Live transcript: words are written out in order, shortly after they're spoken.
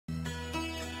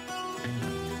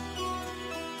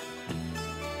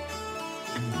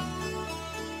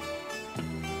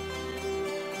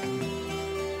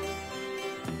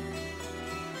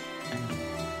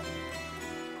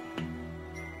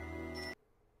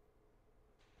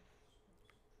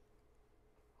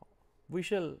We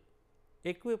shall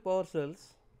equip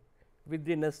ourselves with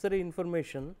the necessary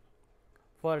information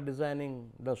for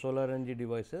designing the solar energy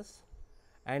devices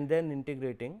and then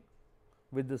integrating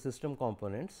with the system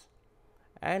components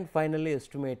and finally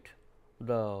estimate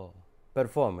the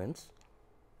performance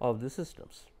of the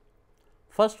systems.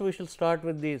 First, we shall start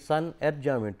with the sun earth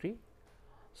geometry.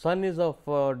 Sun is of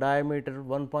diameter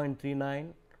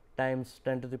 1.39 times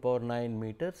 10 to the power 9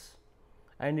 meters,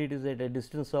 and it is at a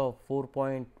distance of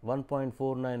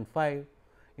 1.495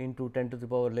 into 10 to the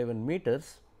power 11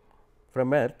 meters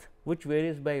from earth, which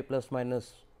varies by plus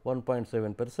minus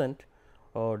 1.7%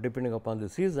 depending upon the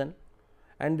season,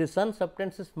 and the sun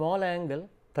subtends a small angle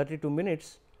 32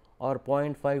 minutes or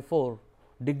 0.54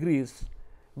 degrees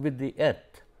with the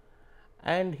earth.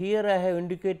 And here I have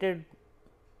indicated,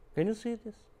 can you see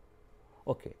this?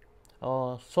 Okay.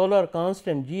 Solar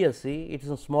constant GSC, it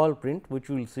is a small print which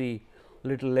we will see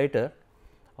little later,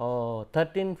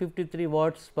 1353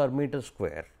 watts per meter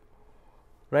square,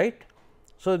 right.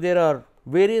 So, there are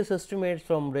various estimates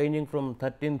from ranging from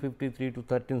 1353 to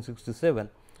 1367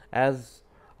 as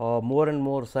more and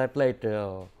more satellite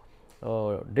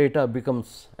data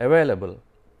becomes available.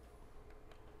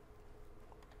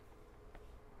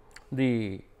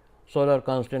 The solar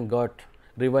constant got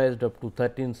revised up to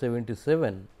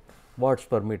 1377 watts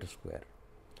per meter square.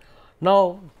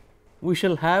 Now, we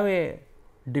shall have a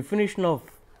definition of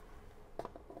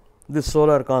this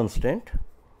solar constant.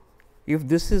 If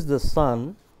this is the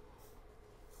sun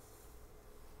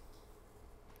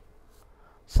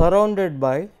surrounded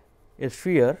by a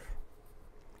sphere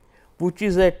which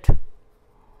is at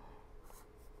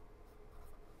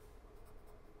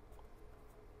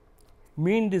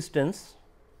mean distance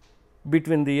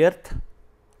between the earth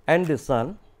and the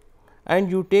sun, and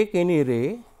you take any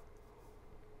ray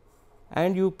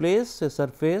and you place a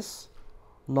surface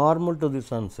normal to the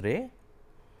sun's ray,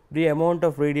 the amount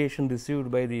of radiation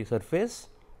received by the surface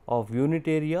of unit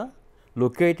area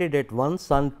located at one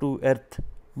sun to earth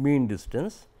mean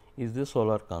distance is the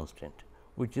solar constant,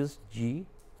 which is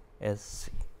GSC,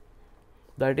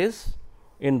 that is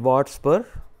in watts per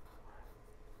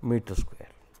meter square.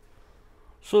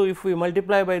 So, if we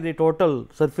multiply by the total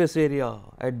surface area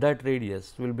at that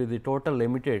radius will be the total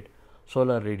emitted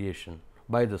solar radiation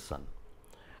by the sun,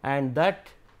 and that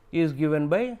is given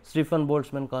by Stephen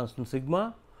Boltzmann constant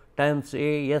sigma times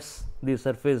A S, the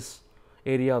surface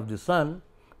area of the sun,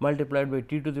 multiplied by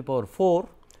T to the power 4,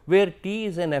 where T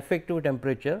is an effective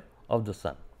temperature of the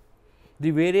sun.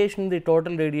 The variation in the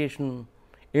total radiation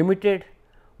emitted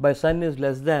by sun is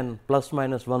less than plus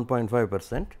minus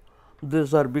 1.5%.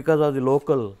 These are because of the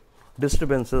local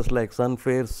disturbances like sun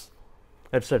flares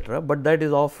etc., but that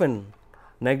is often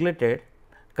neglected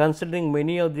considering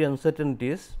many of the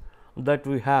uncertainties that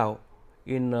we have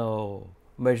in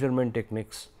measurement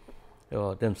techniques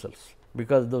themselves,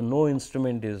 because the no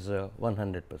instrument is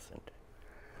 100%.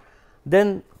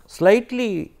 Then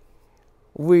slightly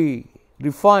we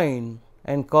refine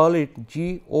and call it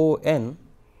GON.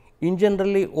 In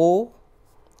generally O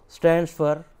stands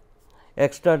for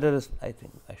extraterrestrial, I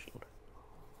think I should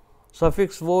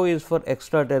suffix O is for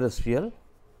extraterrestrial.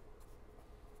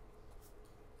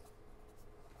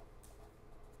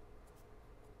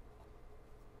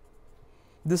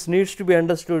 This needs to be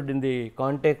understood in the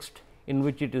context in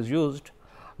which it is used,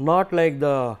 not like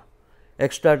the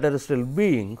extraterrestrial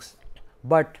beings,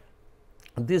 but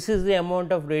this is the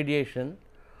amount of radiation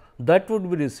that would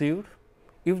be received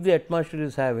if the atmosphere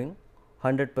is having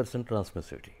 100%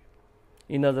 transmissivity.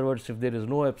 In other words, if there is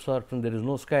no absorption, there is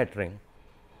no scattering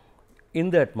in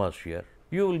the atmosphere,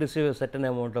 you will receive a certain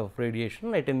amount of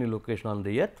radiation at any location on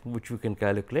the earth, which we can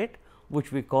calculate,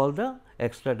 which we call the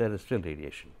extraterrestrial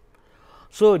radiation.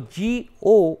 So,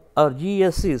 GO or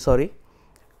GSC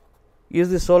is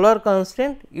the solar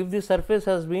constant if the surface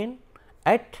has been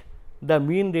at the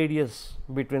mean radius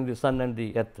between the sun and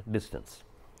the earth distance.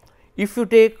 If you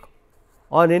take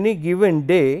on any given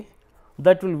day,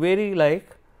 that will vary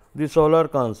like the solar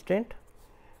constant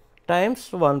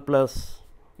times 1 plus,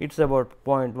 it is about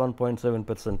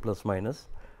 1.7% plus minus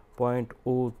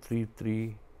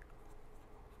 0.033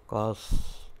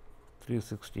 cos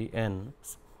 360 n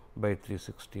by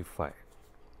 365.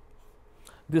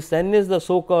 This n is the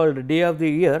so called day of the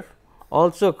year,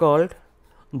 also called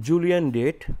Julian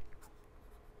date,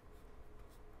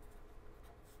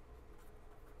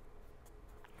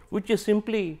 which is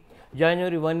simply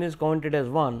January 1 is counted as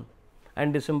 1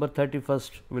 and December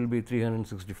 31st will be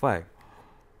 365.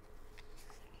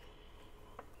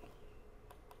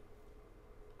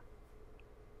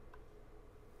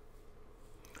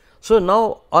 So,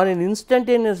 now on an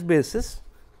instantaneous basis,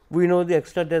 we know the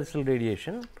extraterrestrial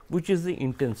radiation, which is the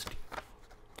intensity.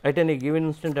 At any given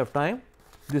instant of time,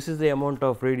 this is the amount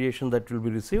of radiation that will be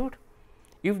received.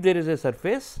 If there is a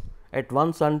surface at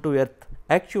one sun to earth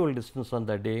actual distance on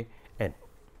the day n.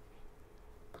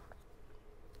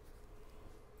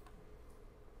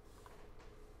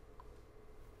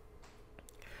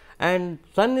 And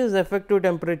sun is effective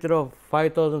temperature of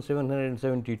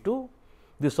 5772,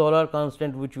 the solar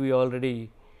constant which we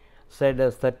already said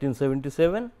as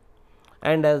 1377,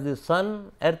 and as the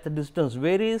sun earth distance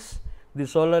varies, the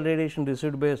solar radiation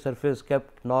received by a surface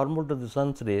kept normal to the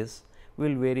sun's rays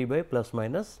will vary by plus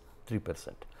minus 3%,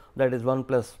 that is 1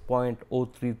 plus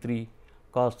 0.033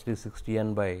 cos 360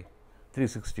 n by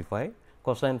 365.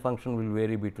 Cosine function will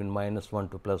vary between minus 1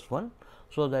 to plus 1.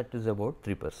 So, that is about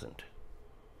 3%.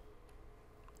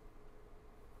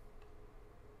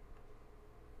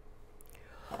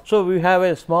 So, we have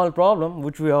a small problem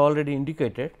which we have already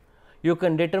indicated. You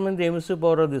can determine the emissive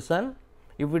power of the sun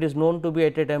if it is known to be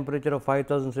at a temperature of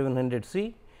 5700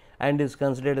 C and is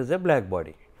considered as a black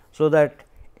body. So, that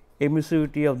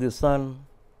emissivity of the sun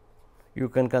you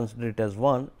can consider it as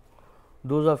 1.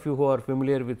 Those of you who are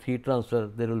familiar with heat transfer,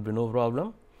 there will be no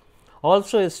problem.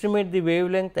 Also estimate the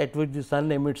wavelength at which the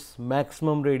sun emits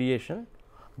maximum radiation.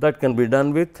 That can be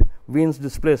done with Wien's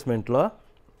displacement law.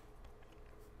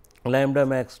 Lambda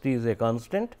max T is a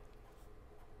constant,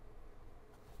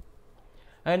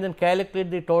 and then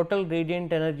calculate the total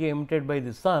radiant energy emitted by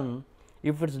the sun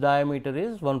if its diameter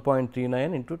is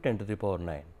 1.39 into 10 to the power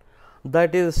 9.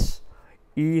 That is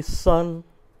E sun,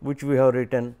 which we have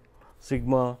written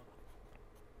sigma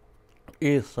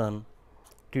A sun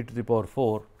T to the power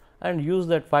 4, and use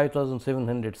that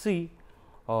 5700 C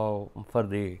for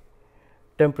the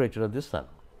temperature of the sun.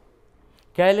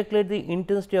 Calculate the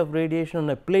intensity of radiation on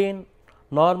a plane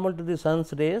normal to the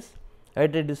sun's rays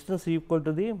at a distance equal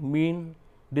to the mean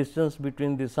distance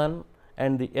between the sun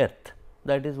and the earth,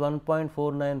 that is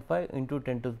 1.495 into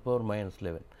 10 to the power minus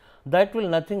 11. That will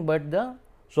nothing but the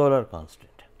solar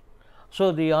constant.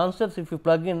 So, the answers, if you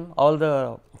plug in all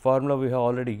the formula we have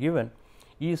already given,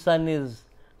 E sun is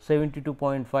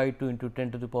 72.52 into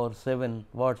 10 to the power 7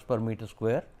 watts per meter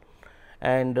square,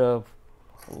 and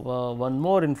one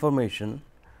more information,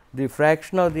 the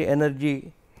fraction of the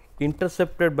energy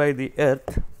intercepted by the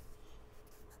earth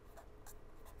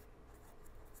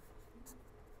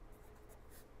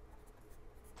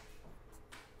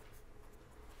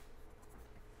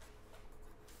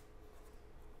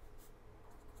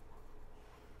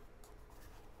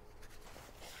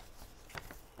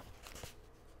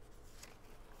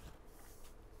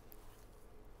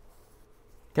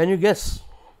can you guess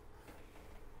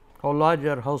how large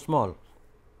or how small?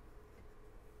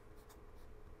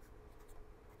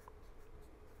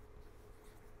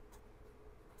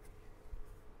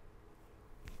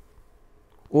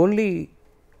 Only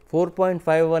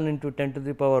 4.51 into 10 to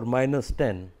the power minus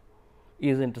 10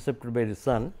 is intercepted by the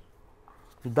sun.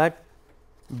 That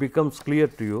becomes clear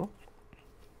to you.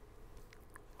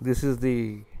 This is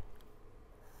the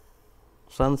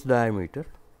sun's diameter,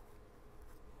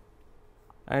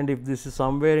 and if this is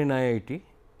somewhere in IIT,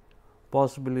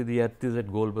 possibly the earth is at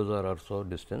Golbazar or so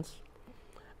distance,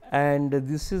 and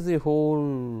this is the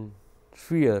whole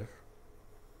sphere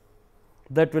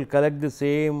that will collect the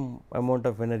same amount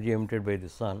of energy emitted by the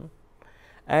sun,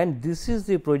 and this is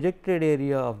the projected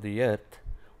area of the earth,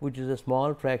 which is a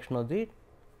small fraction of the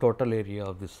total area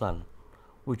of the sun,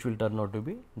 which will turn out to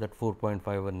be that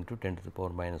 4.51 into 10 to the power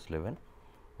minus 11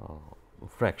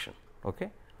 fraction.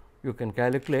 Okay. You can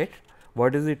calculate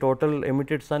what is the total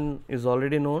emitted sun is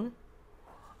already known,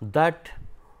 that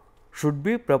should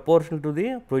be proportional to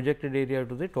the projected area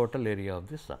to the total area of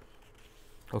the sun.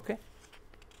 Okay.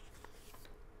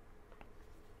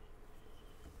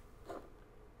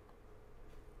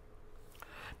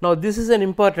 Now, this is an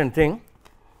important thing,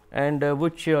 and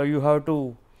which you have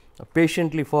to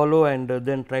patiently follow and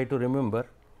then try to remember,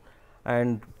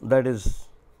 and that is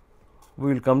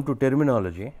we will come to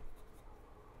terminology,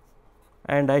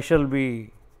 and I shall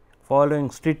be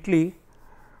following strictly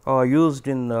used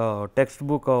in the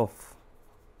textbook of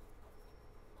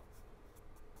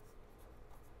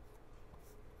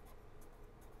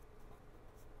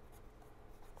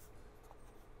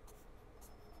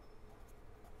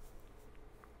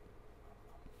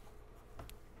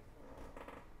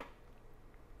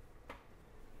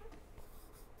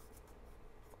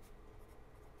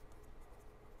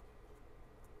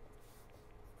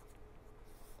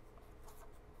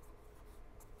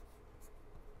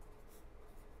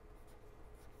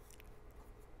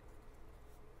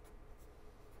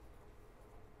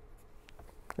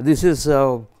This is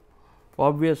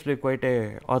obviously quite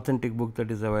a authentic book that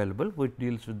is available, which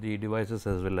deals with the devices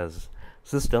as well as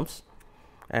systems.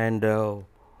 And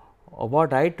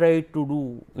what I try to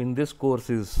do in this course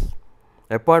is,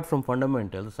 apart from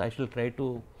fundamentals, I shall try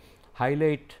to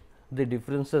highlight the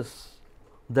differences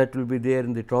that will be there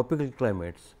in the tropical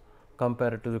climates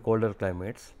compared to the colder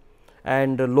climates,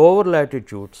 and lower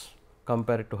latitudes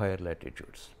compared to higher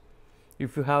latitudes.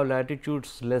 If you have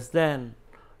latitudes less than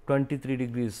 23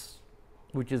 degrees,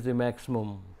 which is the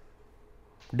maximum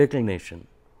declination,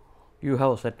 you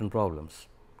have certain problems,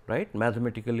 right.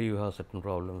 Mathematically you have certain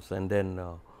problems, and then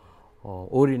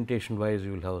orientation wise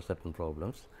you will have certain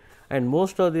problems, and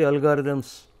most of the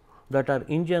algorithms that are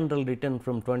in general written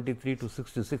from 23 to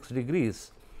 66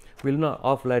 degrees will not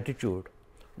of latitude,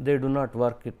 they do not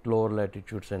work at lower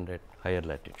latitudes and at higher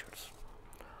latitudes.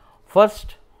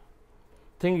 First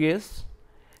thing is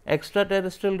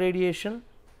extraterrestrial radiation,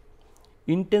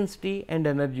 intensity and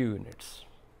energy units.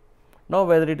 Now,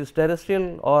 whether it is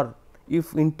terrestrial or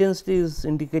if intensity is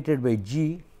indicated by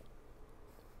G,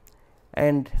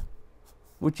 and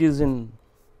which is in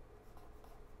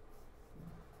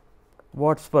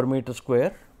watts per meter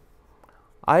square,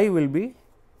 I will be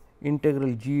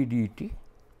integral G dt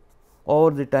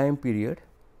over the time period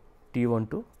T 1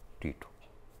 to T 2.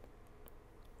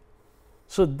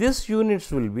 So, this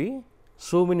units will be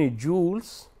so many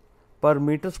joules per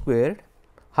meter squared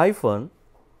hyphen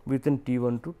within T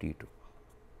 1 to T 2.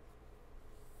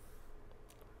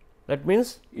 That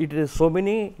means, it is so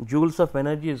many joules of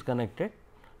energy is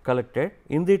collected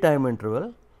in the time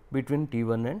interval between T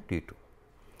 1 and T 2.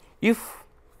 If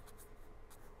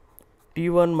T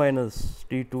 1 minus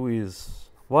T 2 is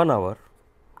 1 hour,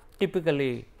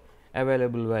 typically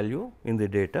available value in the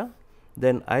data,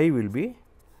 then I will be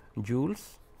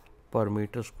joules per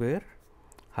meter square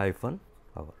hyphen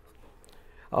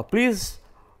hour. Please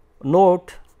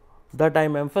note that I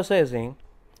am emphasizing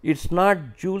it is not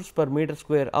joules per meter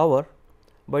square hour,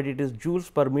 but it is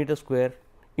joules per meter square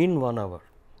in 1 hour.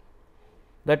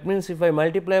 That means, if I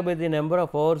multiply by the number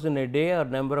of hours in a day or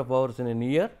number of hours in a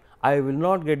year, I will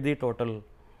not get the total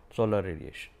solar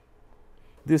radiation.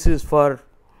 This is for,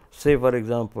 say for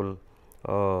example,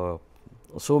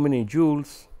 so many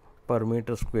joules per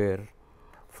meter square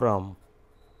from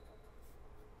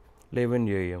 11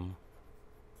 a.m.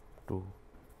 to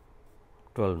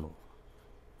 12 noon.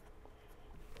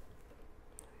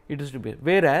 It is to be,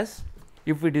 whereas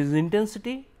if it is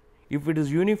intensity, if it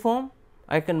is uniform,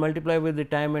 I can multiply with the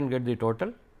time and get the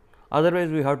total. Otherwise,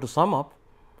 we have to sum up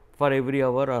for every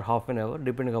hour or half an hour,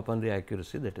 depending upon the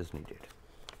accuracy that is needed.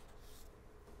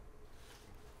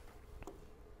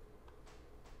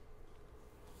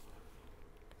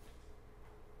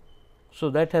 So,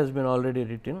 that has been already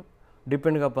written,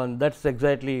 depending upon, that is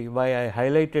exactly why I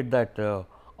highlighted that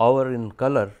hour in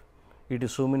color, it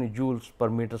is so many joules per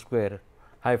meter square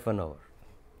hyphen hour.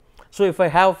 So, if I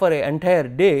have for an entire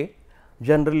day,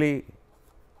 generally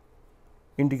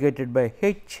indicated by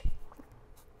H,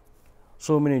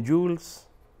 so many joules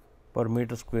per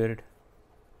meter squared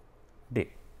day.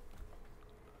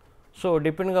 So,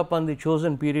 depending upon the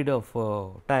chosen period of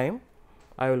time,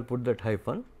 I will put that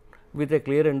hyphen with a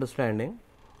clear understanding.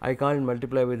 I can't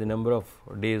multiply with the number of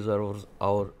days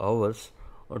or hours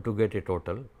to get a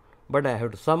total, but I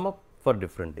have to sum up for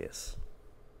different days.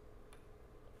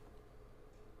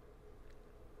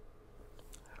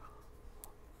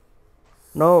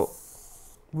 Now,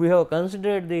 we have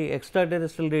considered the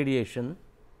extraterrestrial radiation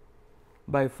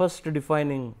by first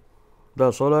defining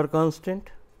the solar constant,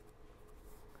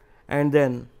 and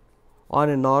then on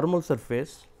a normal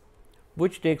surface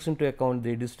which takes into account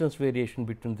the distance variation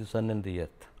between the sun and the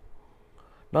earth.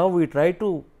 Now, we try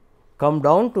to come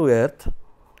down to earth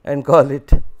and call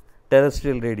it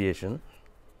terrestrial radiation.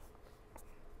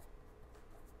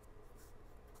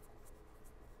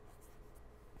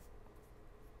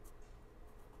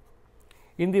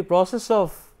 In the process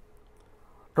of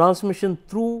transmission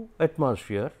through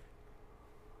atmosphere,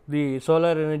 the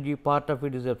solar energy part of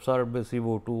it is absorbed by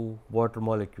CO2, water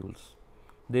molecules.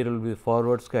 There will be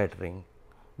forward scattering,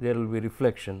 there will be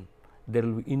reflection, there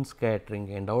will be in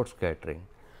scattering and out scattering.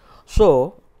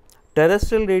 So,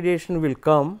 terrestrial radiation will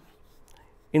come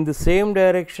in the same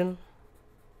direction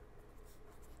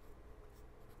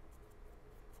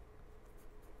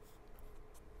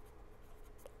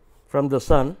from the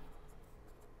sun.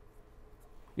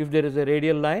 If there is a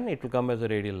radial line, it will come as a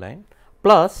radial line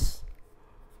plus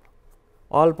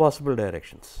all possible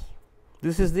directions.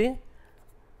 This is the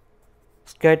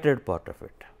scattered part of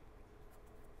it.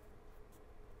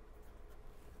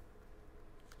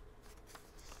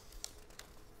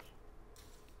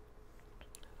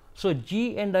 So,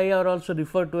 G and I are also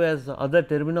referred to as other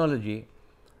terminology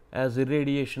as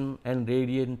irradiation and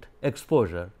radiant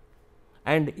exposure,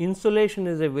 and insolation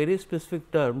is a very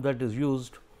specific term that is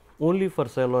used only for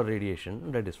solar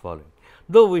radiation, that is following,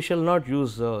 though we shall not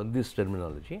use this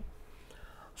terminology.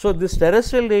 So, this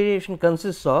terrestrial radiation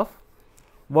consists of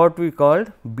what we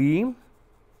called beam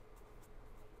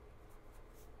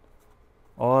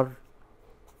or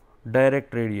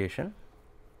direct radiation,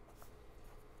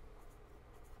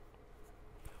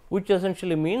 which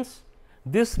essentially means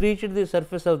this reached the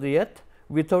surface of the earth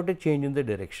without a change in the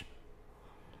direction,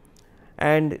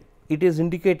 and it is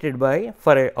indicated by,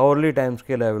 for a hourly time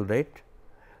scale I will write,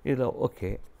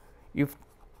 okay, if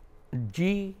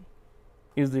G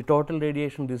is the total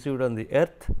radiation received on the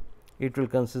earth, it will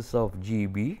consist of G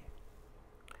B.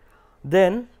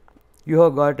 Then you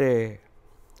have got a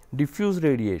diffuse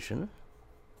radiation,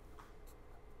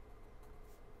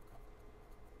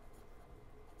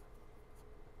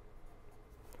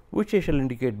 which I shall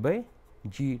indicate by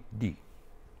G D.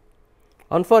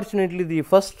 Unfortunately, the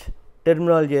first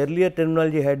terminology, earlier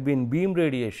terminology had been beam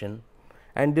radiation,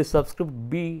 and this subscript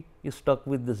B is stuck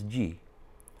with this G,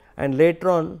 and later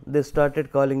on they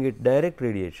started calling it direct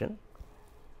radiation,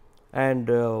 and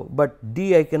but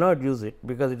D I cannot use it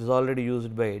because it is already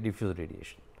used by diffuse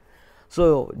radiation.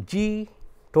 So, G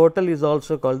total is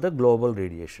also called the global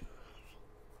radiation.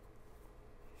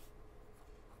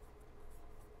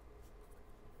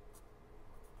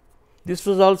 This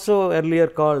was also earlier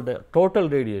called total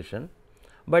radiation,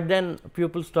 but then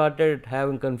people started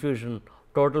having confusion,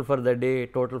 total for the day,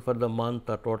 total for the month,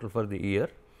 or total for the year.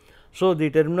 So,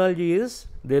 the terminology is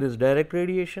there is direct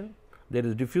radiation, there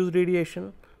is diffuse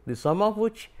radiation, the sum of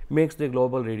which makes the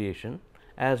global radiation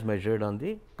as measured on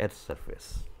the earth's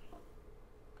surface.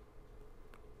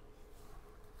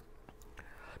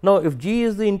 Now, if G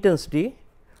is the intensity,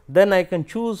 then I can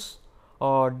choose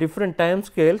different time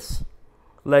scales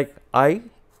like I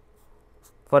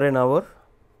for an hour,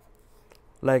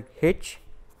 like H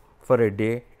for a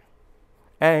day,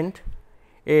 and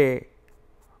a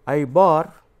I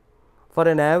bar for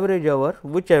an average hour,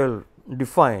 which I will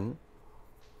define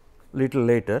little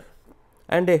later,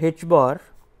 and a H bar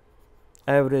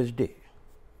average day.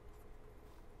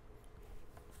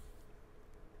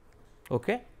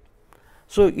 Okay.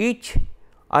 So, each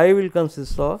I will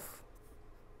consist of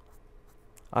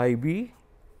I B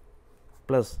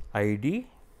plus I D,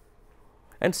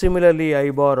 and similarly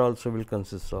I bar also will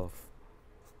consist of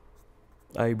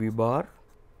I B bar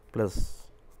plus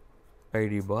I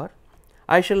D bar.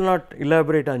 I shall not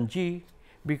elaborate on G,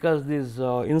 because these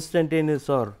instantaneous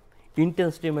or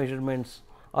intensity measurements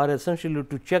are essentially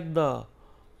to check the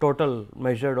total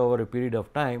measured over a period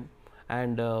of time,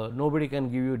 and nobody can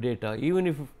give you data, even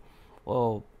if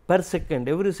per second,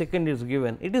 every second is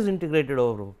given, it is integrated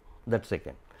over that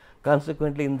second.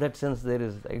 Consequently, in that sense there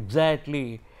is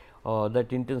exactly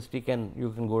that intensity you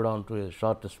can go down to a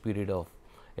shortest period of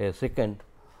a second.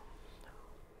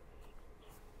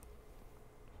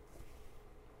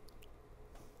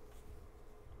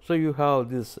 So, you have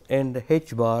this end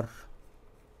H bar,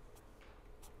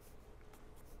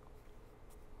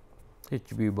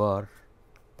 H B bar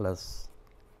plus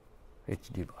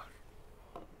H D bar.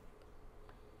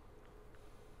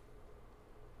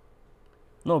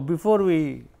 Now, before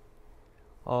we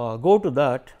go to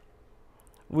that,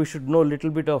 we should know little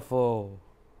bit of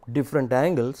different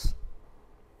angles.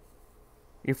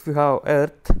 If you have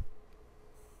earth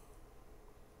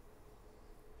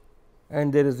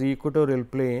and there is the equatorial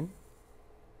plane,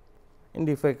 and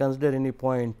if I consider any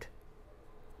point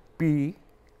P,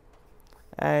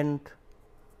 and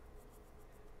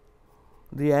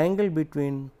the angle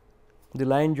between the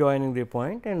line joining the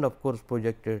point and of course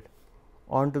projected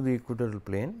onto the equatorial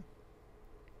plane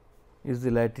is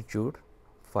the latitude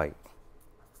phi.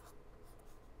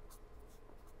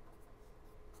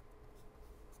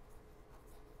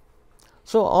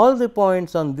 So, all the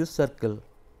points on this circle,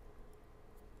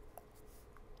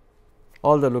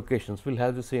 all the locations will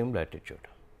have the same latitude.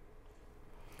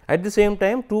 At the same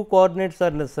time, two coordinates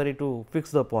are necessary to fix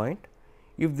the point.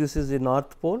 If this is the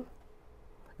north pole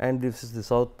and this is the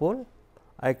south pole,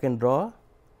 I can draw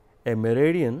a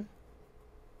meridian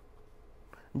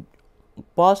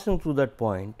passing through that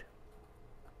point,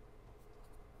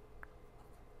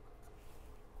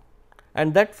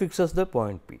 and that fixes the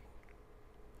point P.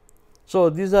 So,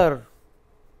 these are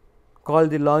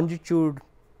called the longitude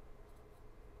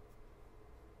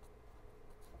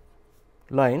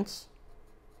lines,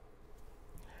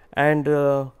 and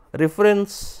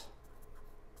reference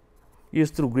is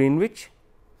through Greenwich,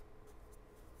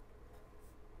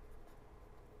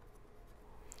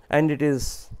 and it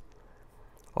is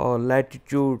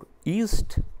latitude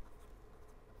east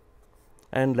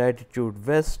and latitude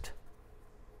west,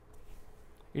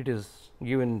 it is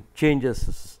given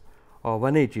changes of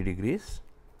 180 degrees.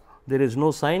 There is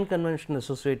no sign convention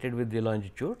associated with the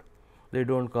longitude. They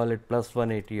do not call it plus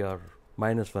 180 or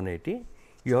minus 180.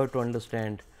 You have to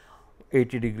understand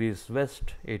 80 degrees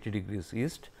west, 80 degrees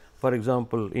east. For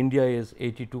example, India is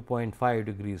 82.5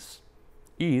 degrees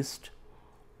east,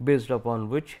 based upon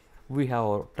which we have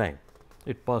our time.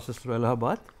 It passes through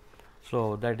Allahabad.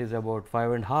 So, that is about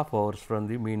 5.5 hours from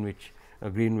the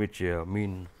Greenwich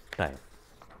mean time.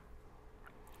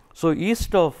 So,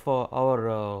 east of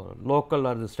our local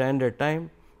or the standard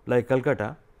time like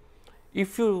Calcutta,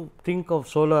 if you think of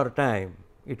solar time,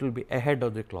 it will be ahead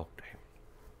of the clock time.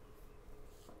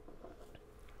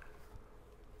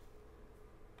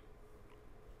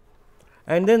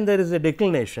 And then there is a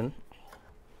declination.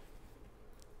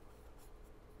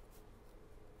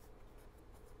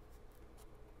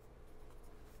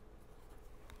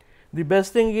 The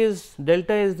best thing is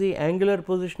delta is the angular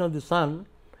position of the sun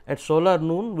at solar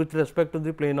noon with respect to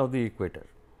the plane of the equator.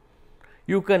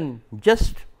 You can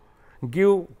just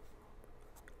give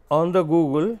on the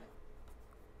Google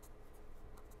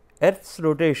Earth's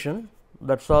rotation,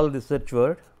 that is all the search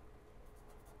word.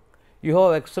 You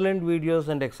have excellent videos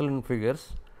and excellent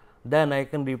figures, then I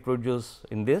can reproduce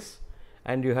in this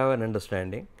and you have an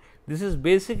understanding. This is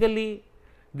basically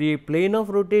the plane of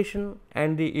rotation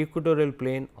and the equatorial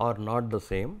plane are not the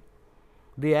same.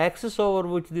 The axis over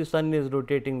which the sun is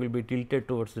rotating will be tilted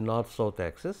towards the north south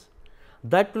axis.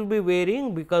 That will be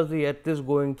varying because the earth is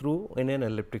going through in an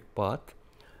elliptic path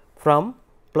from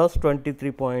plus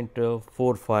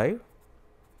 23.45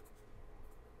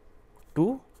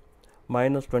 to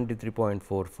minus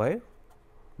 23.45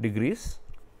 degrees,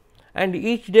 and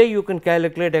each day you can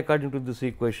calculate according to this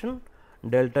equation.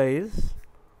 Delta is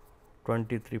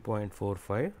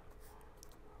 23.45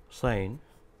 sin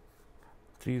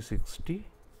 360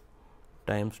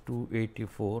 times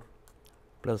 284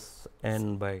 plus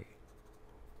n by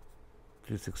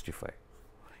 365.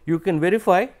 You can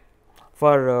verify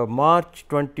for March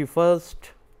 21st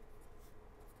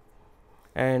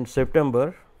and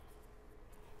September.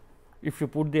 If you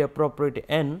put the appropriate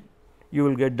n, you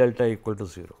will get delta equal to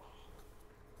 0.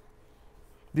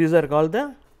 These are called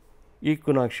the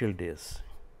equinoctial days.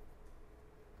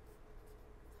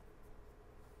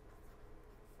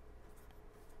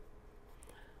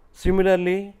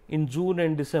 Similarly, in June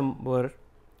and December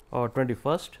or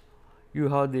 21st, you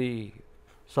have the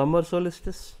summer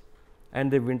solstice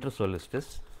and the winter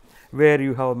solstice, where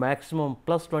you have maximum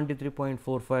plus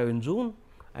 23.45 in June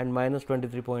and minus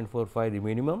 23.45 the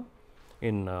minimum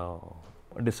in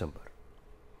December.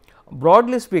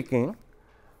 Broadly speaking,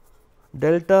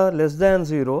 delta less than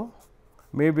 0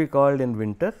 may be called in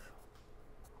winter,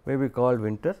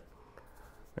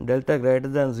 and delta greater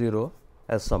than 0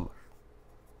 as summer.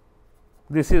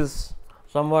 This is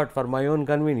somewhat for my own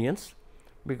convenience,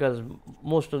 because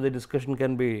most of the discussion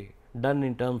can be done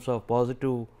in terms of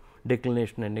positive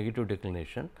declination and negative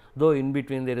declination, though in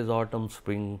between there is autumn,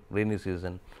 spring, rainy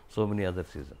season, so many other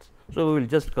seasons. So, we will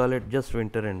just call it just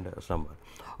winter and summer.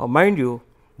 Mind you,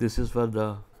 this is for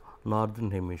the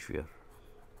northern hemisphere,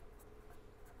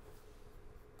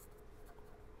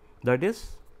 that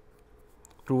is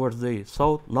towards the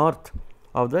south north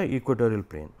of the equatorial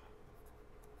plane.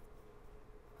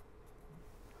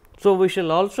 So, we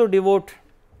shall also devote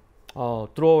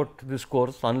throughout this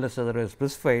course, unless otherwise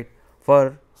specified,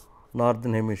 for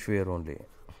northern hemisphere only.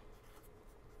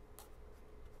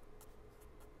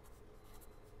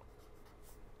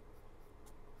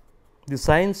 The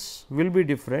signs will be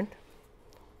different,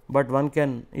 but one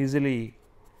can easily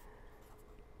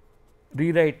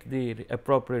rewrite the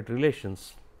appropriate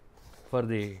relations for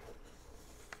the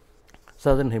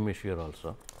southern hemisphere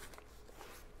also.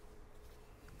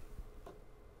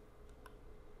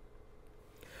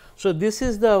 So, this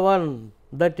is the one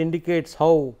that indicates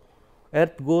how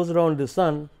earth goes around the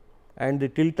sun and the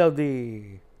tilt of the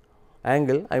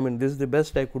angle. I mean, this is the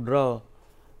best I could draw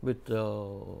with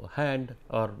hand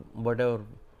or whatever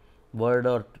word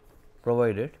or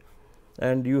provided,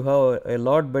 and you have a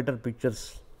lot better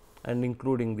pictures and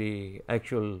including the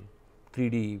actual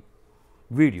 3D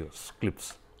videos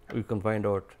clips. You can find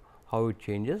out how it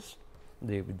changes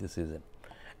with the season.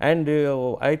 And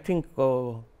I think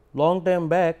long time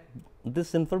back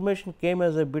this information came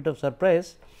as a bit of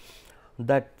surprise,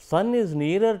 that sun is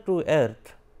nearer to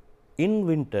earth in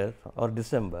winter or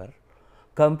December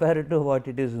compared to what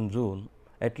it is in June,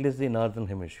 at least the northern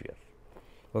hemisphere.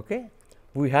 Okay?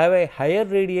 We have a higher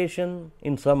radiation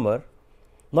in summer,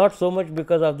 not so much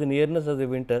because of the nearness of the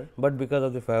winter, but because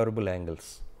of the favorable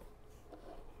angles.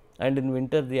 and in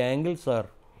winter the angles are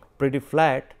pretty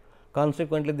flat.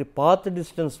 Consequently, the path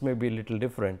distance may be a little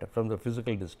different from the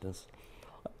physical distance,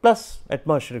 plus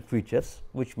atmospheric features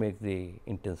which make the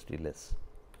intensity less.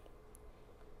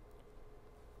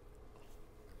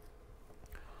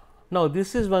 Now,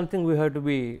 this is one thing we have to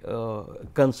be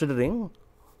considering,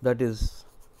 that is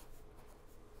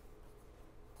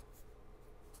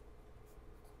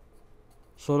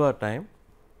solar time,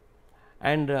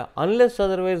 and unless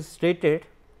otherwise stated,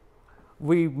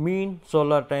 we mean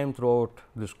solar time throughout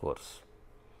this course,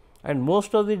 and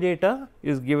most of the data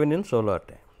is given in solar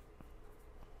time.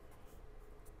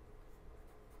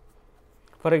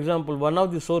 For example, one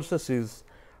of the sources is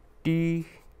TMY2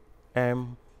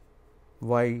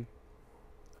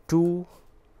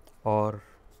 or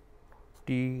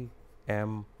TMY3.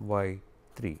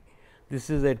 This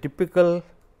is a typical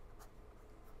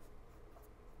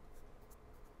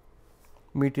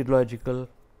meteorological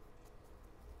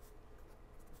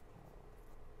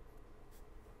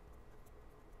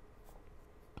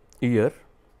year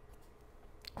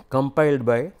compiled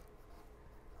by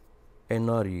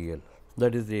NREL,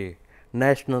 that is the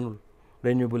National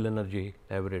Renewable Energy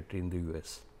Laboratory in the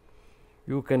US.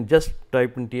 You can just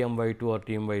type in TMY2 or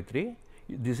TMY3.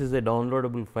 This is a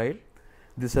downloadable file.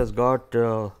 This has got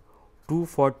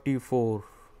 244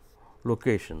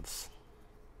 locations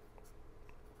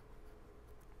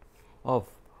of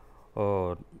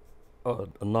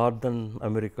Northern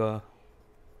America,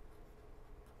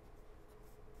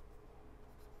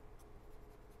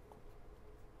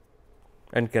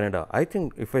 and Canada. I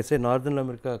think if I say Northern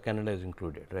America, Canada is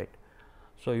included, right.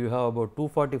 So, you have about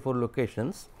 244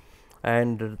 locations,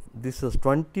 and this is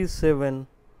 27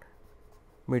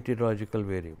 meteorological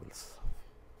variables.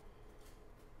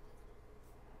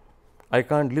 I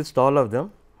can't list all of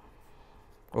them,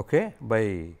 okay,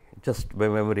 by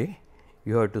memory.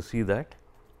 You have to see that.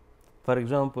 For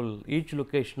example, each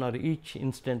location or each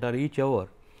instant or each hour,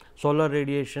 solar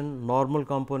radiation, normal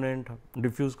component,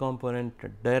 diffuse component,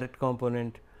 direct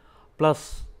component,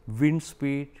 plus wind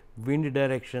speed, wind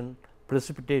direction,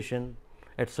 precipitation,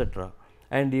 etc.,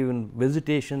 and even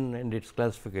vegetation and its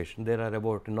classification. There are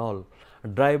about in all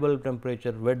dry bulb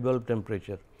temperature, wet bulb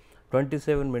temperature,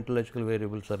 27 meteorological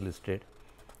variables are listed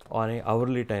on a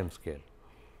hourly time scale.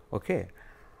 Okay.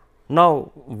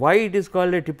 Now, why it is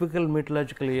called a typical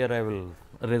meteorological year, I will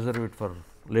reserve it for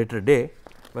later day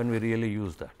when we really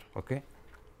use that. Okay.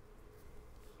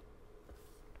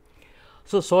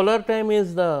 So, solar time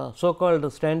is the so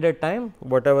called standard time,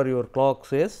 whatever your clock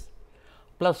says,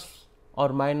 plus or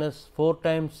minus 4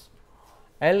 times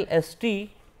LST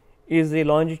is the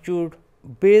longitude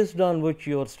based on which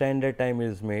your standard time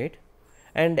is made,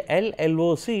 and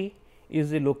LLOC is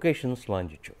the location's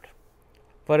longitude.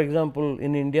 For example,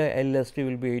 in India LST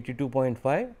will be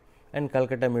 82.5 and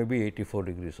Calcutta may be 84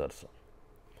 degrees or so,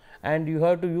 and you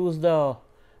have to use the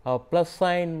plus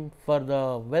sign for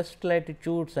the west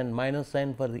latitudes and minus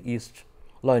sign for the east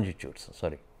longitudes,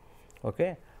 sorry.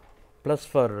 Okay. Plus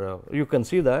for you can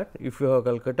see that if you have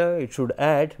Calcutta, it should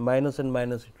add minus and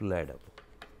minus, it will add up.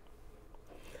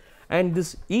 And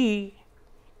this E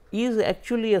is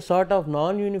actually a sort of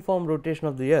non-uniform rotation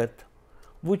of the earth,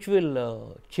 which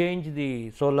will change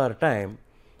the solar time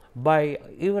by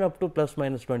even up to plus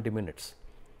minus 20 minutes.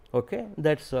 Okay.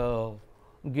 That is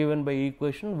given by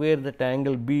equation where that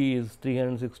angle B is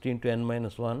 316 to n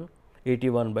minus 1,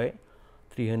 81 by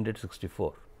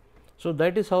 364. So,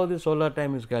 that is how the solar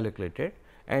time is calculated,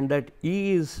 and that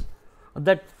E is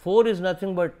that 4 is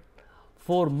nothing but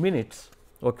 4 minutes,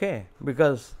 okay,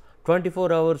 because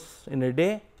 24 hours in a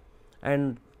day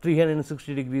and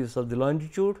 360 degrees of the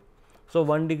longitude. So,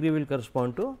 1 degree will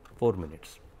correspond to 4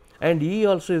 minutes, and E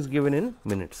also is given in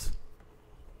minutes.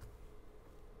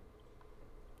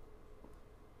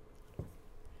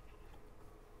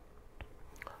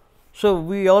 So,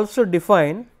 we also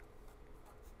define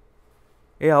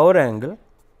a hour angle.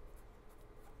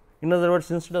 In other words,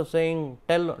 instead of saying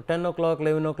 10 o'clock,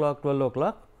 11 o'clock, 12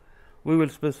 o'clock, we will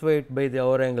specify it by the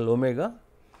hour angle omega,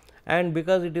 and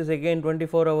because it is again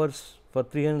 24 hours for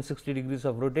 360 degrees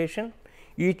of rotation,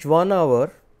 each 1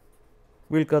 hour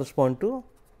will correspond to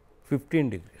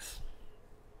 15 degrees,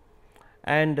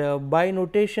 and by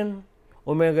notation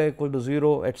omega equal to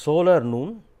 0 at solar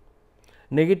noon,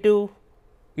 negative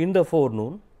in the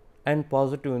forenoon and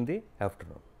positive in the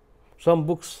afternoon. Some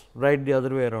books write the other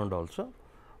way around also,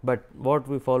 but what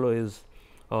we follow is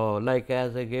like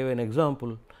as I gave an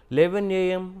example, 11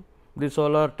 a.m. the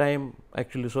solar time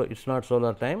actually, so it is not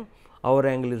solar time, our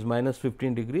angle is minus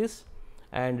 15 degrees,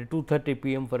 and 2:30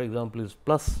 p.m. for example is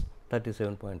plus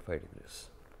 37.5 degrees.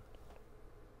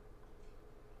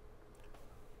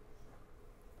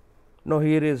 Now,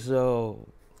 here is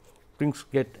things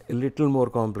get a little more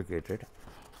complicated.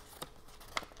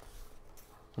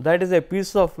 That is a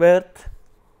piece of earth,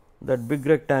 that big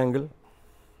rectangle,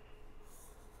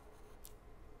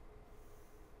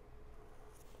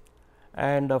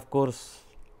 and of course,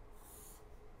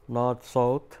 north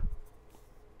south,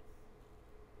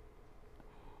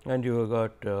 and you have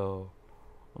got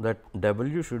that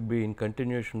W should be in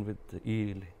continuation with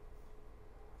E,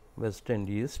 west and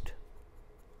east,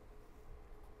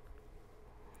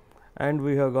 and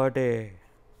we have got a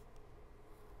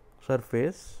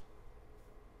surface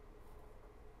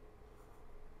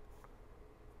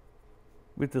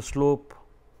with a slope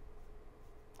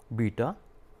beta,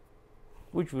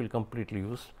 which we will completely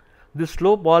use. This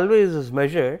slope always is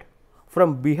measured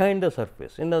from behind the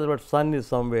surface. In other words, sun is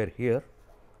somewhere here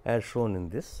as shown in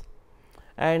this,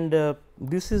 and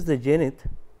this is the zenith.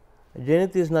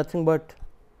 Zenith is nothing but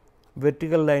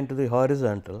vertical line to the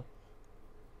horizontal,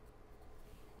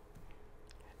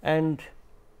 and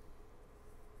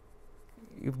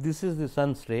if this is the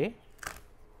sun's ray,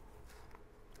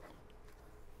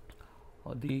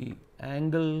 the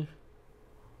angle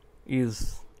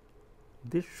is,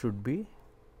 this should be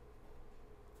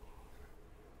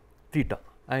theta,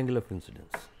 angle of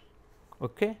incidence.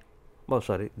 Okay? Oh,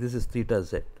 sorry, this is theta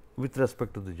z with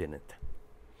respect to the zenith,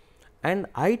 and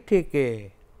I take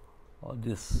a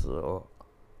this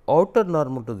outer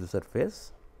normal to the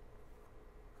surface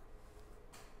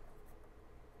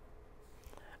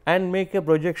and make a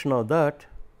projection of that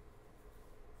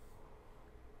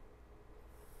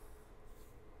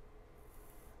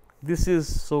this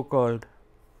is so called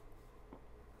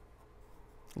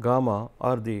gamma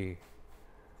or the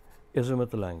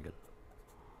azimuthal angle.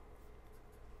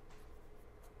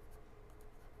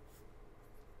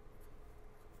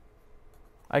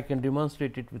 I can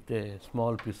demonstrate it with a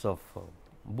small piece of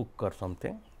book or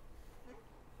something.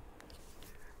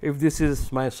 If this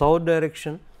is my south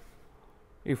direction,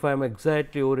 if I am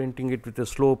exactly orienting it with a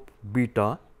slope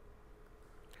beta,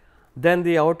 then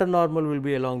the outer normal will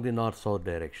be along the north south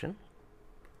direction.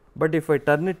 But if I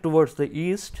turn it towards the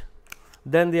east,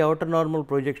 then the outer normal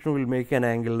projection will make an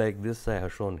angle like this I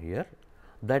have shown here,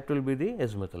 that will be the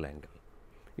azimuthal angle.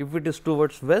 If it is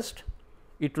towards west,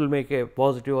 it will make a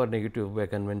positive or negative by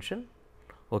convention.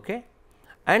 Okay.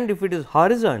 And if it is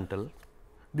horizontal,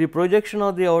 the projection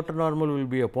of the outer normal will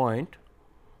be a point,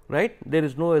 right. There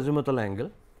is no azimuthal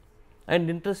angle, and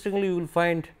interestingly you will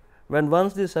find when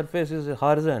once the surface is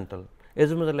horizontal,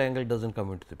 azimuthal angle does not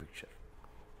come into the picture,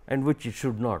 and which it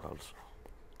should not also.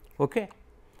 Okay.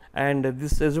 And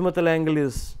this azimuthal angle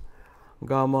is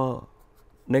gamma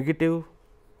negative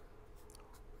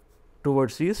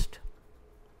towards east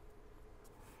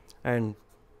and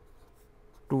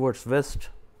towards west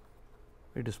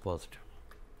it is positive.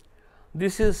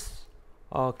 This is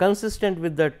consistent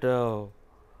with that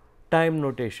time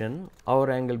notation, hour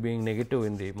angle being negative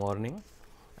in the morning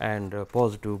and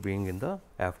positive being in the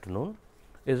afternoon.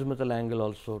 Azimuthal angle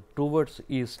also towards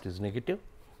east is negative,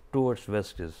 towards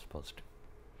west is positive.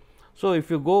 So,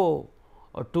 if you go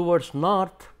towards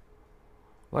north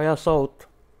via south,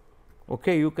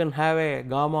 okay, you can have a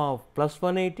gamma of plus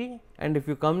 180, and if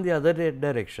you come the other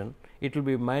direction, it will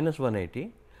be minus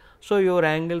 180. So, your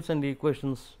angles and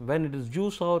equations, when it is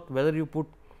due south, whether you put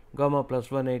gamma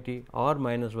plus 180 or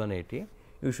minus 180,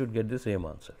 you should get the same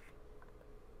answer.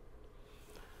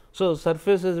 So,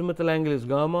 surface azimuthal angle is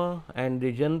gamma and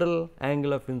the general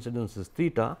angle of incidence is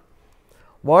theta.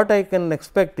 What I can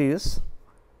expect is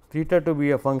theta to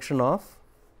be a function of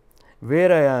where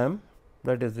I am,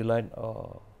 that is the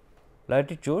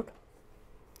latitude,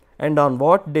 and on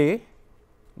what day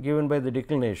given by the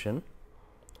declination,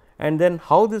 and then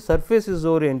how the surface is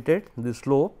oriented, the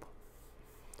slope,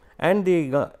 and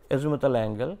the azimuthal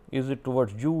angle, is it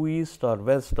towards due east or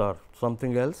west or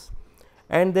something else,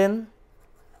 and then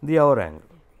the hour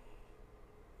angle.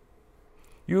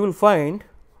 You will find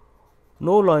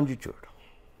no longitude.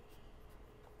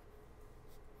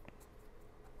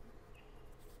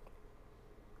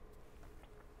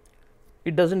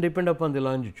 It does not depend upon the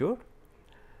longitude,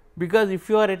 because if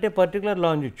you are at a particular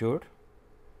longitude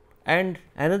and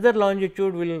another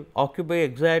longitude will occupy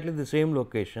exactly the same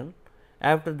location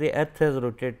after the earth has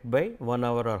rotated by 1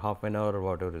 hour or half an hour or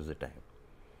whatever is the time.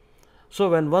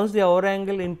 So, when once the hour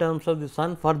angle in terms of the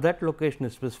sun for that location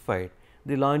is specified,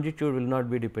 the longitude will not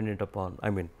be dependent upon,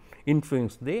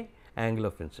 influence the angle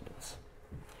of incidence.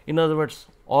 In other words,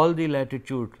 all the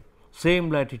latitude,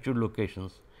 same latitude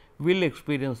locations will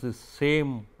experience the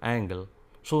same angle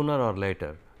sooner or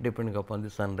later depending upon the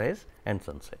sunrise and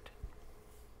sunset.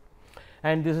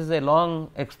 And this is a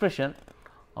long expression,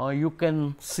 You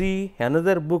can see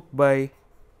another book by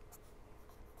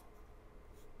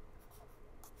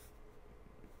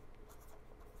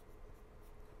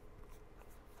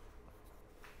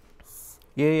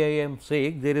AIM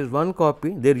Sheikh. There is one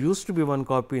copy, there used to be one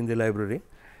copy in the library,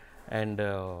 and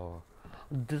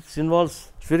this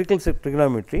involves spherical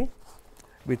trigonometry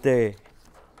with a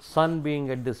sun being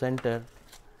at the center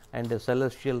and a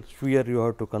celestial sphere you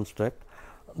have to construct.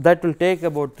 That will take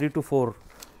about 3 to 4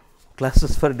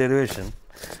 classes for derivation.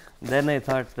 Then I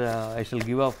thought I shall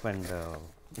give up and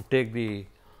take the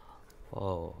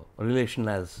relation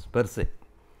as per se,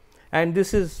 and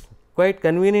this is quite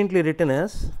conveniently written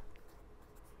as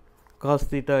cos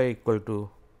theta equal to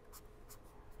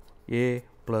A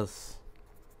plus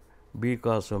B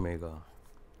cos omega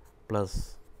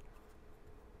plus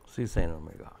C sin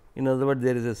omega. In other words,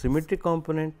 there is a symmetric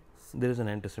component, there is an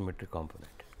antisymmetric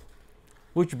component,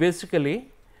 which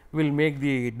basically will make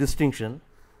the distinction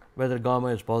whether gamma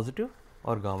is positive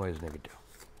or gamma is negative.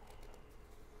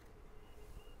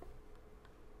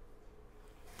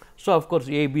 So, of course,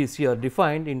 A, B, C are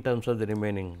defined in terms of the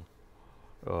remaining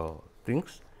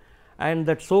things, and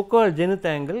that so called zenith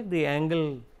angle, the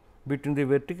angle between the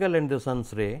vertical and the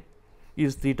sun's ray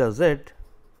is theta z.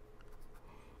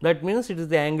 That means, it is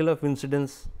the angle of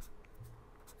incidence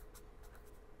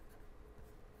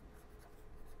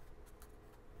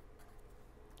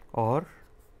or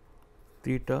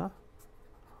theta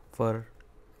for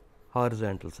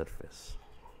horizontal surface.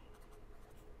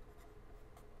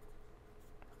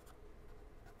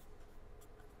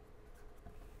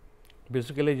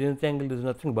 Basically, zenith angle is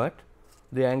nothing but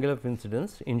the angle of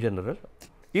incidence in general,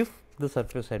 if the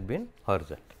surface had been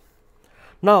horizontal.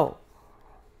 Now,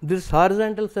 this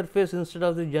horizontal surface, instead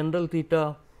of the general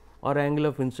theta or angle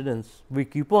of incidence, we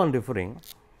keep on referring.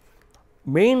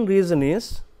 Main reason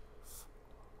is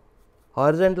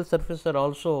horizontal surfaces are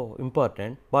also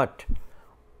important, but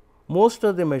most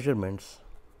of the measurements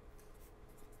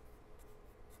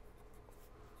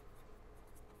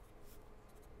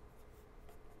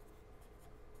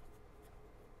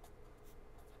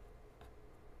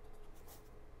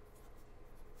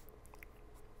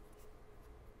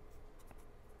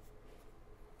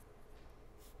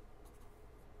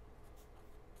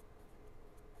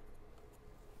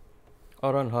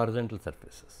are on horizontal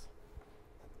surfaces.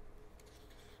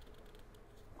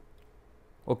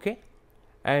 Okay.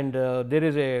 And there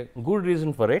is a good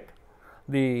reason for it.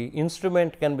 The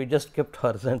instrument can be just kept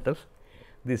horizontal.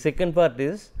 The second part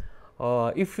is,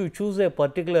 if you choose a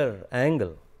particular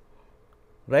angle,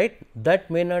 right, that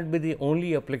may not be the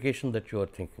only application that you are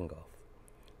thinking of.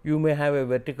 You may have a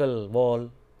vertical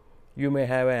wall, you may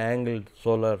have an angled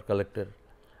solar collector,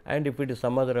 and if it is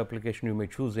some other application, you may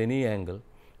choose any angle,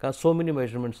 because so many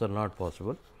measurements are not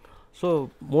possible.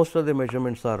 So, most of the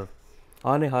measurements are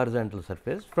on a horizontal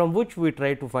surface, from which we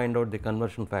try to find out the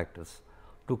conversion factors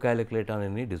to calculate on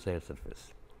any desired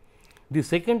surface. The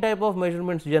second type of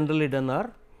measurements generally done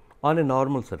are on a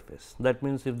normal surface. That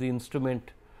means, if the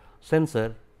instrument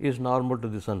sensor is normal to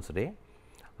the sun's ray,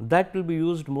 that will be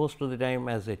used most of the time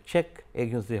as a check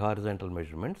against the horizontal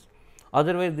measurements.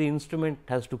 Otherwise, the instrument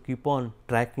has to keep on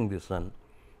tracking the sun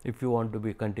if you want to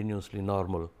be continuously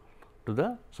normal to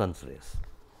the sun's rays.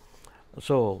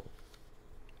 So,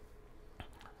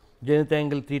 zenith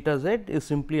angle theta z is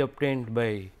simply obtained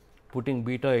by putting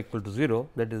beta equal to 0,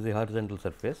 that is the horizontal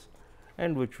surface,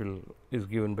 and which is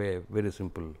given by a very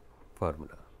simple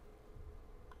formula.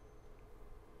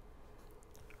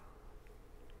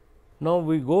 Now,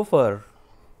 we go for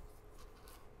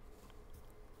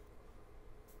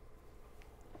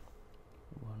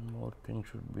one more thing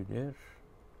should be there.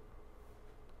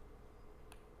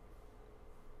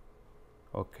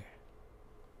 Okay.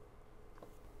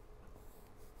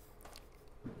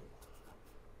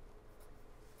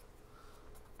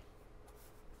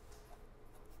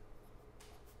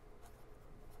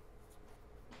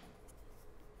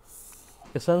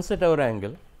 A sunset hour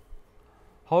angle,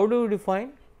 how do you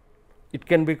define? It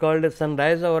can be called a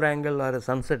sunrise hour angle or a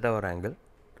sunset hour angle.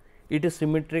 It is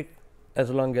symmetric as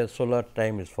long as solar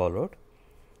time is followed.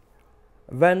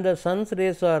 When the sun's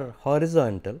rays are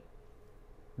horizontal,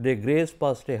 they graze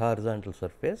past a horizontal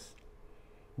surface,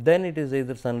 then it is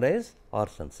either sunrise or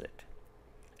sunset.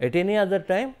 At any other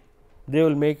time, they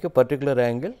will make a particular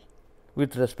angle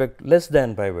with respect less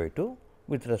than pi by 2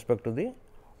 with respect to the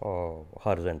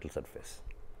horizontal surface,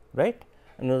 right.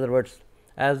 In other words,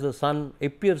 as the sun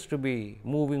appears to be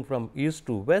moving from east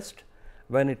to west,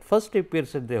 when it first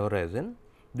appears at the horizon,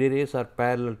 the rays are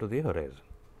parallel to the horizon.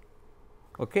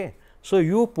 Okay. So,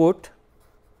 you put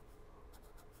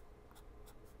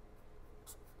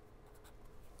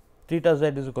theta z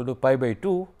is equal to pi by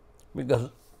 2, because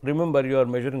remember you are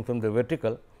measuring from the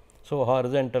vertical. So,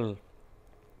 horizontal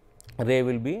ray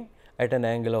will be at an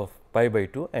angle of pi by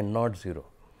 2 and not 0.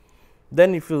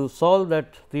 Then if you solve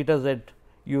that theta z,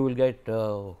 you will get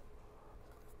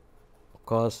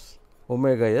cos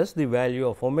omega s, the value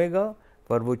of omega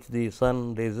for which the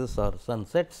sun rises or sun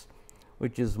sets,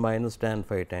 which is minus tan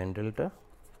phi tan delta,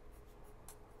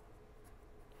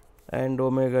 and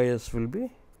omega s will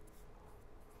be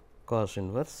cos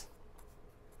inverse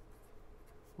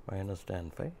minus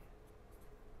tan phi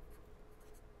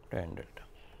tan delta.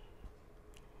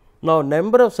 Now,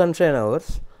 number of sunshine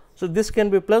hours. So, this can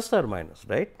be plus or minus,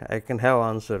 right. I can have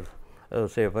answer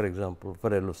say for example,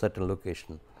 for a certain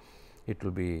location it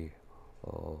will be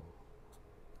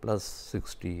plus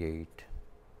 68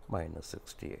 minus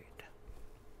 68,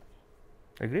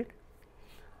 agreed.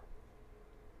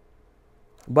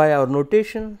 By our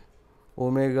notation,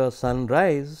 omega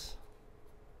sunrise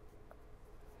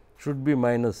should be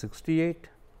minus 68,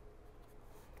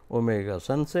 omega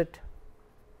sunset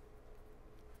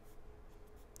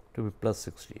to be plus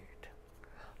 68.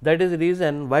 That is the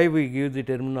reason why we give the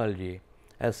terminology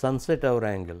as sunset hour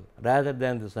angle rather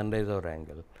than the sunrise hour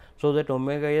angle. So, that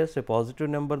omega s, a positive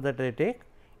number that I take,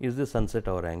 is the sunset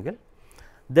hour angle.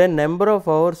 Then number of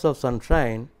hours of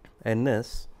sunshine n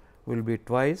s will be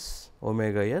twice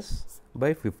omega s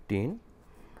by 15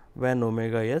 when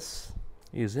omega s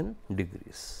is in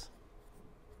degrees.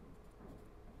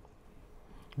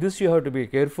 This you have to be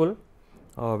careful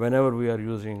whenever we are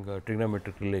using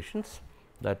trigonometric relations,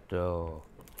 that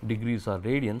degrees or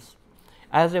radians.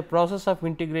 As a process of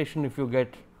integration, if you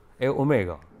get a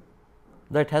omega,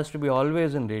 that has to be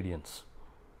always in radians,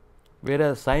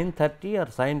 whereas sin 30 or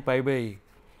sin pi by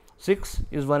 6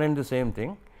 is one and the same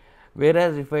thing.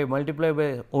 Whereas, if I multiply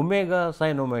by omega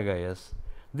sin omega s,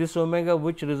 this omega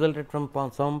which resulted from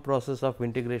some process of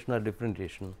integration or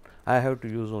differentiation, I have to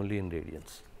use only in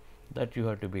radians. That you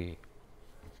have to be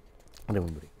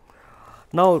remembering.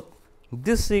 Now,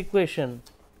 this equation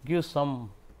gives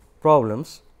some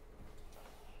problems.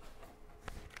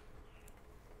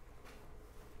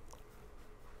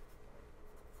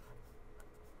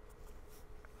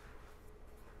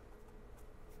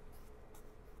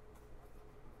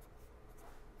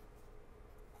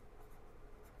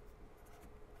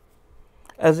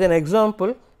 As an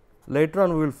example, later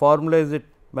on we will formalize it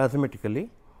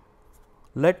mathematically.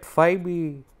 Let phi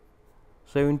be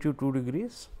 72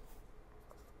 degrees,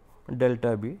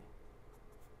 delta be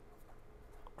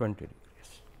 20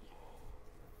 degrees.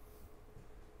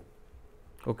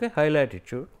 Okay, high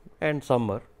latitude and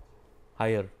summer,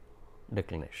 higher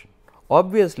declination.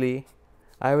 Obviously,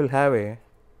 I will have a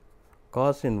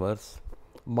cos inverse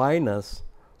minus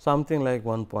something like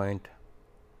 1 point.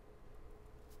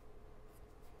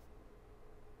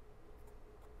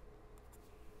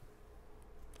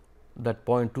 That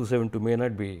 0.272 may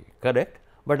not be correct,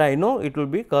 but I know it will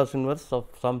be cos inverse of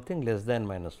something less than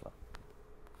minus 1.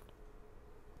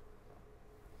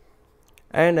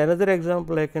 And another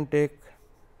example I can take,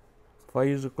 phi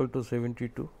is equal to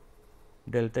 72,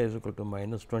 delta is equal to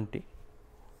minus 20.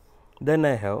 Then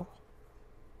I have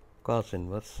cos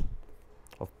inverse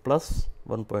of plus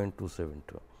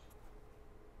 1.272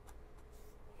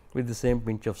 with the same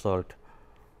pinch of salt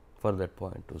for that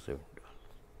 0.272.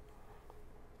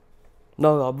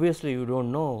 Now, obviously, you do not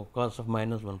know cos of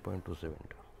minus 1.272,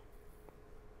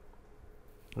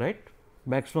 right.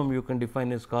 Maximum you can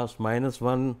define as cos minus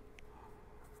 1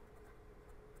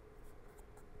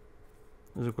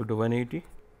 is equal to 180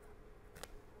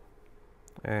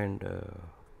 and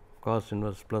cos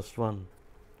inverse plus 1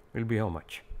 will be how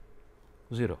much?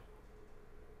 0,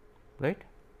 right.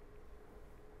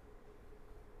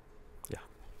 Yeah.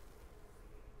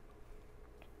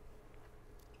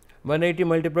 180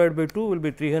 multiplied by 2 will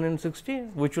be 360,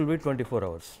 which will be 24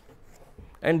 hours,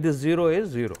 and this 0 is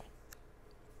 0.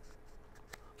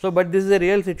 So, but this is a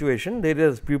real situation. There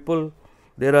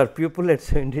are people at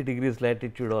 70 degrees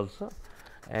latitude also,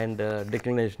 and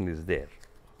declination is there,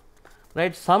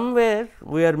 right. Somewhere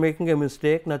we are making a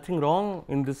mistake, nothing wrong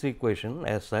in this equation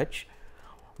as such,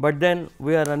 but then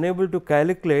we are unable to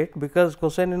calculate because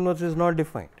cosine inverse is not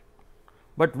defined.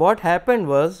 But what happened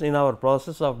was, in our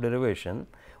process of derivation,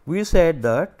 we said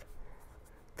that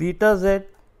theta z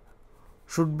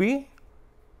should be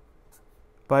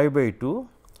pi by 2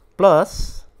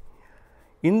 plus,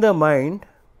 in the mind,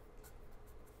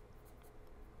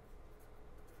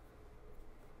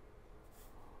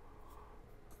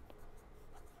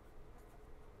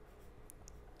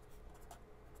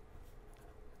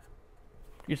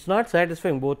 it is not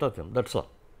satisfying both of them, that is all.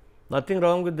 Nothing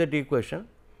wrong with that equation,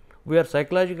 we are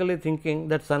psychologically thinking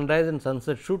that sunrise and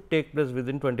sunset should take place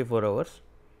within 24 hours,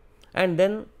 and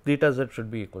then theta z should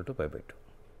be equal to pi by 2.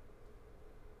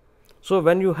 So,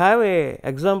 when you have a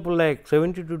example like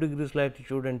 72 degrees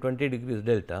latitude and 20 degrees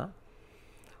delta,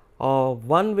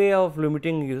 one way of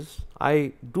limiting is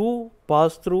I do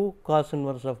pass through cos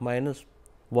inverse of minus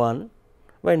 1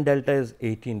 when delta is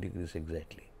 18 degrees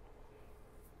exactly,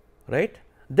 right.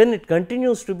 Then it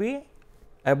continues to be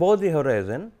above the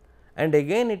horizon, and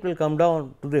again it will come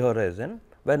down to the horizon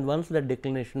when once the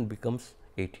declination becomes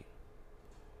 18.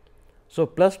 So,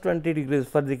 plus 20 degrees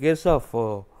for the case of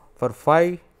for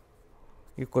phi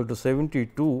equal to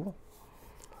 72,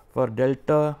 for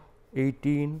delta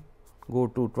 18 go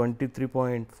to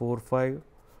 23.45,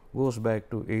 goes back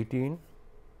to 18.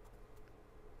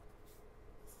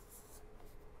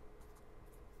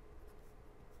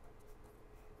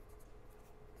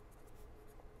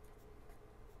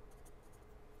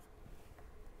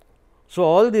 So,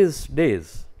 all these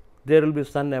days there will be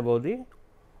sun above the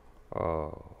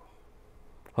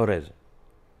horizon.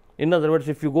 In other words,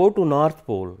 if you go to North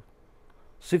Pole,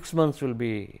 6 months will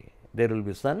be there will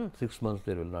be sun, 6 months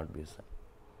there will not be sun,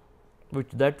 which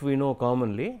that we know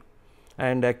commonly,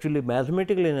 and actually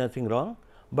mathematically nothing wrong,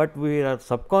 but we are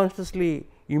subconsciously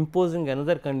imposing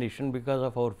another condition because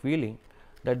of our feeling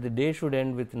that the day should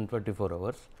end within 24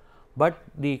 hours, but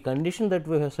the condition that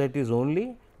we have set is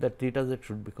only that theta z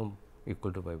should become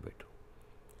equal to pi by 2.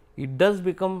 It does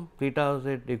become theta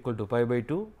z equal to pi by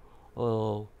 2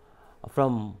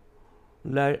 from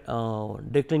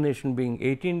declination being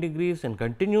 18 degrees and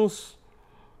continues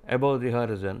above the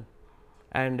horizon,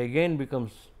 and again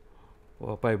becomes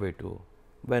pi by 2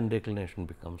 when declination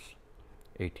becomes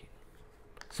 18.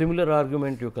 Similar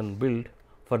argument you can build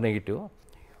for negative,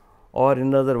 or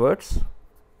in other words,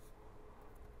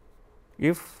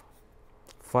 if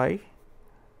phi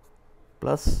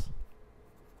plus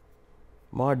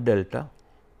mod delta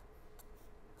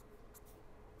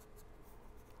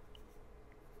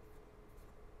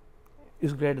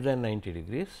is greater than 90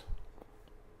 degrees.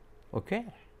 Okay.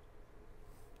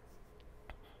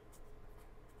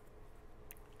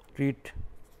 Treat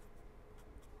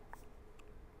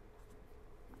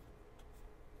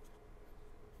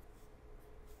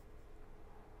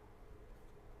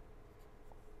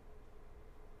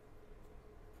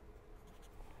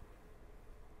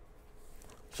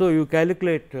so, you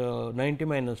calculate 90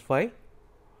 minus phi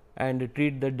and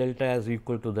treat the delta as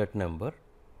equal to that number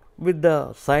with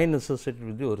the sign associated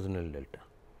with the original delta.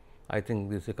 I think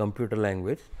this is a computer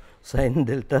language, sin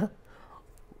delta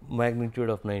magnitude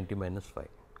of 90 minus phi.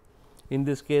 In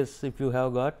this case, if you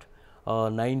have got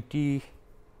 90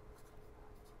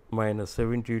 minus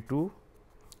 72,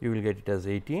 you will get it as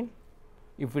 18.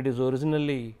 If it is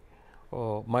originally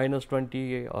minus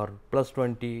 20 or plus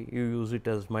 20, you use it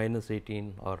as minus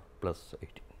 18 or plus 18.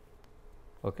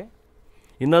 Okay.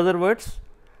 In other words,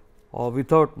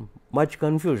 without much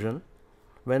confusion,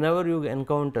 whenever you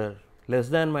encounter less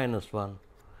than minus 1,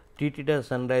 T theta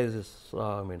sunrise is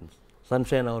means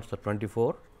sunshine hours are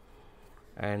 24,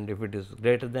 and if it is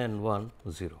greater than 1,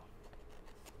 0.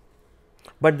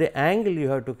 But the angle you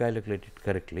have to calculate it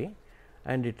correctly,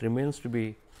 and it remains to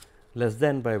be less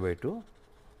than pi by 2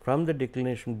 from the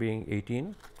declination being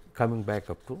 18 coming back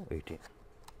up to 18.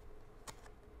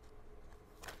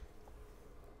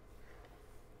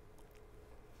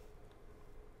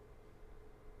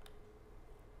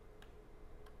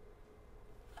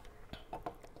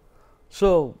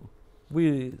 So,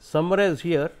 we summarize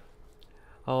here.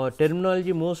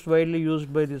 Terminology most widely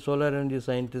used by the solar energy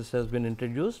scientists has been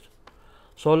introduced.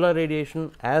 Solar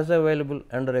radiation as available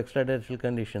under extraterrestrial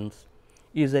conditions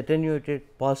is attenuated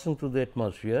passing through the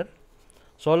atmosphere.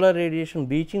 Solar radiation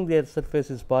reaching the earth's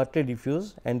surface is partly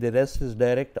diffuse and the rest is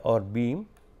direct or beam,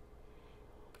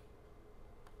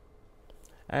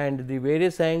 and the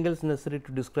various angles necessary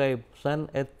to describe sun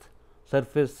earth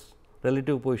surface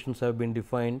relative positions have been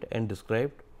defined and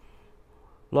described.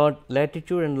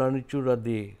 Latitude and longitude are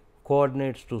the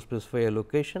coordinates to specify a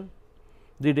location.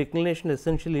 The declination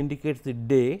essentially indicates the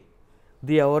day,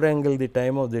 the hour angle, the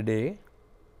time of the day.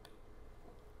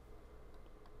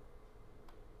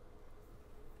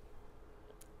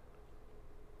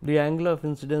 The angle of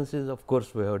incidence is, of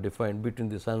course, we have defined between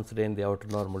the sun's ray and the outer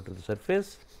normal to the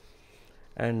surface,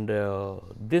 and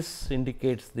this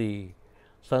indicates the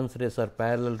sun's rays are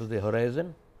parallel to the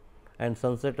horizon, and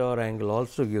sunset hour angle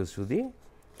also gives you the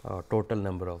total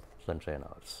number of sunshine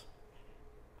hours.